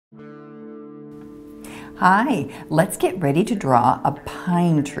Hi, let's get ready to draw a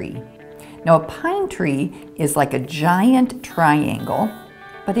pine tree. Now a pine tree is like a giant triangle,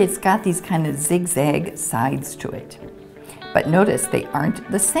 but it's got these kind of zigzag sides to it. But notice they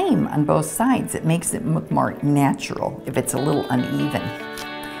aren't the same on both sides. It makes it look more natural if it's a little uneven.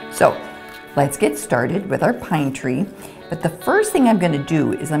 So let's get started with our pine tree. But the first thing I'm going to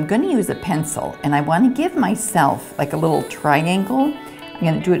do is I'm going to use a pencil, and I want to give myself like a little triangle. I'm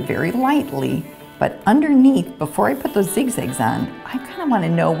going to do it very lightly, but underneath, before I put those zigzags on, I kind of want to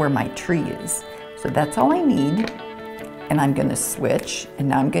know where my tree is. So that's all I need. And I'm going to switch, and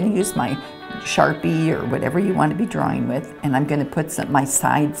now I'm going to use my Sharpie or whatever you want to be drawing with, and I'm going to put my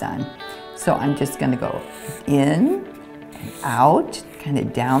sides on. So I'm just going to go in and out, kind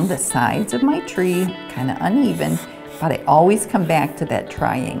of down the sides of my tree, kind of uneven, but I always come back to that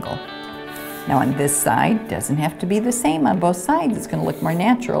triangle. Now on this side, doesn't have to be the same on both sides. It's going to look more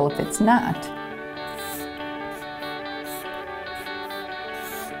natural if it's not.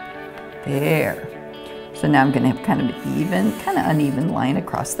 There. So now I'm going to have kind of an even, kind of uneven line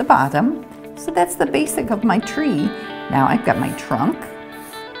across the bottom. So that's the basic of my tree. Now I've got my trunk,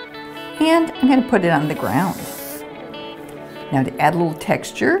 and I'm going to put it on the ground. Now to add a little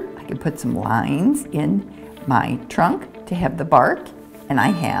texture, I can put some lines in my trunk to have the bark, and I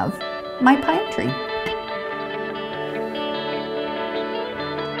have my pine tree.